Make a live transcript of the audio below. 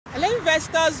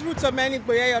investors, Ruth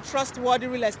Omeniboye, your trustworthy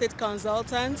real estate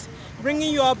consultant,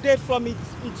 bringing you update from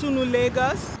ITUNU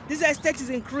Lagos. This estate is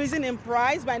increasing in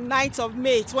price by 9th of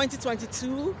May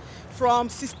 2022 from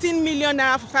 16 million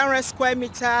naira for 500 square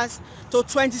meters to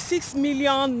 26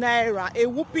 million naira, a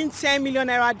whooping 10 million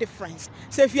naira difference.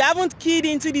 So if you haven't keyed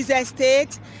into this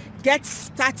estate, get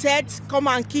started, come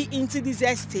and key into this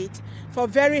estate for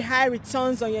very high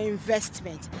returns on your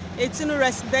investment. ITUNU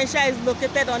Residential is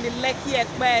located on the Lekki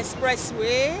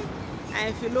Expressway,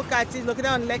 and if you look at it, located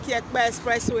on Lekki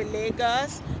Expressway,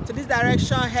 Lagos. To this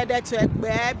direction, headed to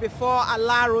Ekpe before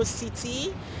Alaro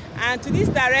City, and to this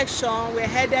direction, we're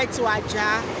headed to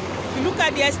Aja. If you look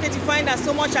at the estate, you find that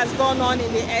so much has gone on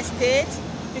in the estate.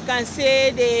 You can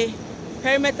see the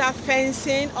perimeter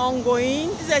fencing ongoing.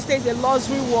 This estate is a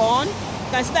luxury one.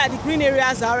 You can see that the green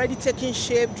areas are already taking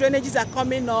shape, drainages are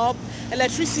coming up,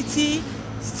 electricity,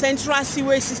 central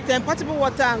sewage system, potable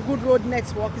water and good road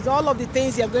network is all of the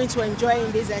things you're going to enjoy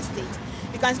in this estate.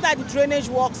 You can see that the drainage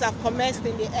works have commenced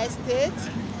in the estate.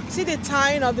 See the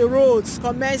tying of the roads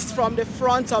commenced from the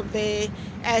front of the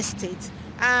estate.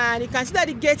 And you can see that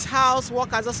the gatehouse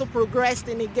work has also progressed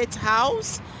in the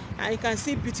gatehouse. And you can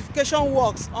see beautification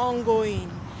works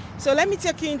ongoing. So let me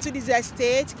take you into this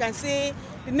estate. You can see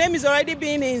the name is already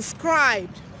being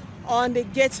inscribed on the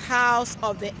gatehouse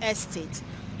of the estate.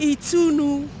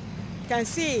 ITUNU, you can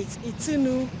see it,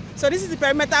 ITUNU. So this is the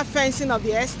perimeter fencing of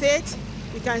the estate.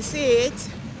 You can see it.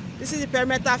 This is the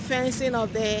perimeter fencing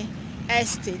of the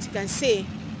estate. You can see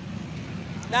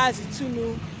that's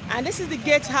ITUNU. And this is the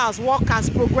gatehouse. Work has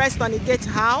progressed on the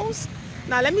gatehouse.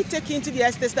 Now let me take you into the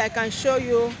estate so I can show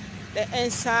you the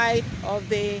inside of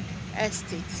the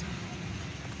estate.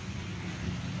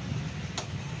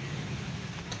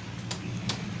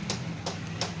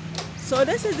 So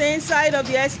this is the inside of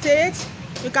the estate.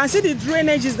 You can see the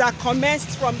drainages that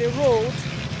commenced from the road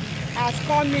has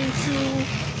come into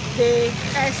the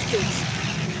estate.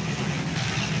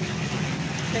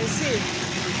 You can see.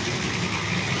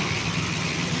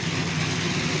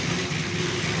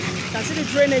 You can see the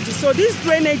drainages. So these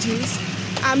drainages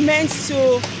are meant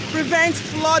to prevent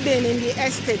flooding in the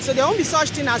estate. So there won't be such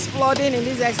thing as flooding in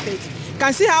this estate. You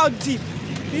can see how deep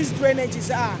these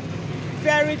drainages are.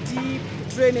 Very deep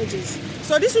drainages.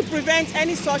 So this will prevent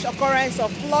any such occurrence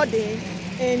of flooding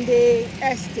in the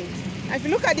estate. And if you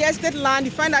look at the estate land,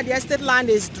 you find that the estate land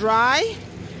is dry.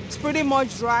 It's pretty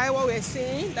much dry, what we're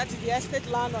seeing. That is the estate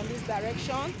land on this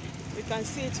direction. You can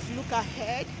see it if you look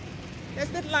ahead. The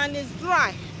estate land is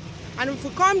dry. And if we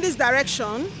come this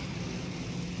direction,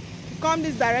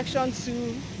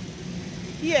 to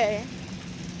here,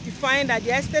 you find that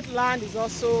the estate land is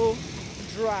also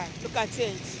dry. Look at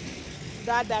it,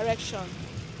 that direction.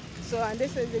 So, and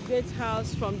this is the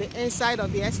gatehouse from the inside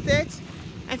of the estate.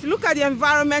 And if you look at the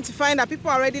environment, you find that people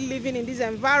are already living in this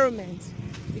environment.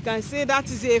 You can see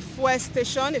that is a fuel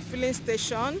station, a filling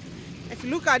station. If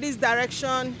you look at this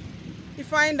direction, you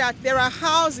find that there are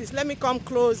houses. Let me come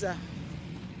closer.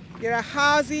 There are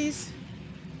houses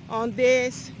on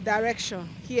this direction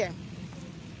here.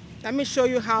 Let me show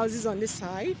you houses on this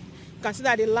side. You can see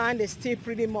that the land is still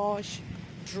pretty much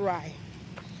dry.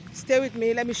 Stay with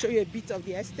me, let me show you a bit of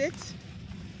the estate.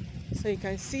 So you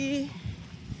can see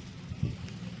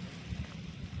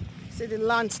the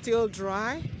land still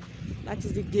dry. That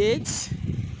is the gate.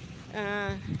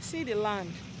 See the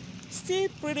land, still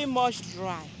pretty much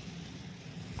dry.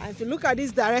 And if you look at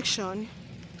this direction,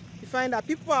 you find that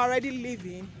people are already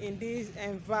living in this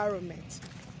environment.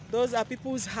 Those are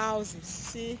people's houses.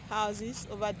 See houses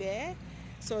over there.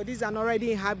 So these are an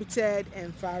already inhabited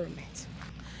environment.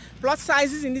 Plot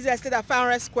sizes in this estate are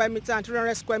 500 square meter and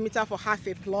 300 square meter for half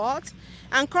a plot,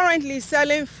 and currently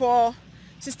selling for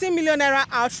 16 million naira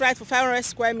outright for 500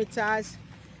 square meters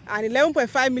and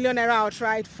 11.5 million naira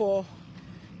outright for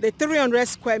the 300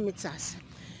 square meters.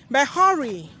 But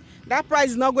hurry, that price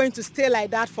is not going to stay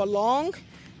like that for long.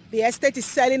 The estate is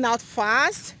selling out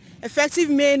fast. Effective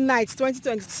May 9th,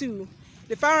 2022,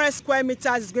 the 500 square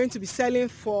meters is going to be selling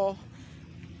for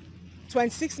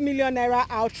 26 million naira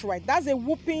outright. That's a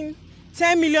whooping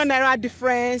 10 million naira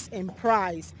difference in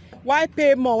price. Why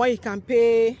pay more when you can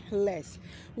pay less?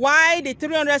 Why the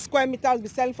 300 square meters will be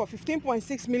selling for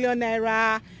 15.6 million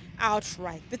naira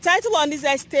outright? The title on this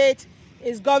estate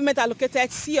is government allocated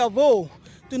CofO.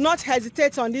 Do not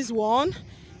hesitate on this one.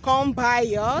 Come buy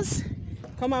yours.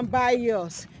 Come and buy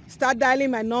yours. Start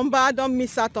dialing my number. Don't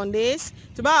miss out on this.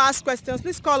 To buy or ask questions,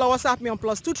 please call or WhatsApp me on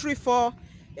 +234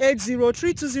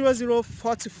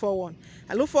 8032004241.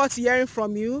 I look forward to hearing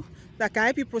from you that can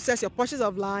help you process your purchase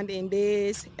of land in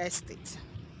this estate.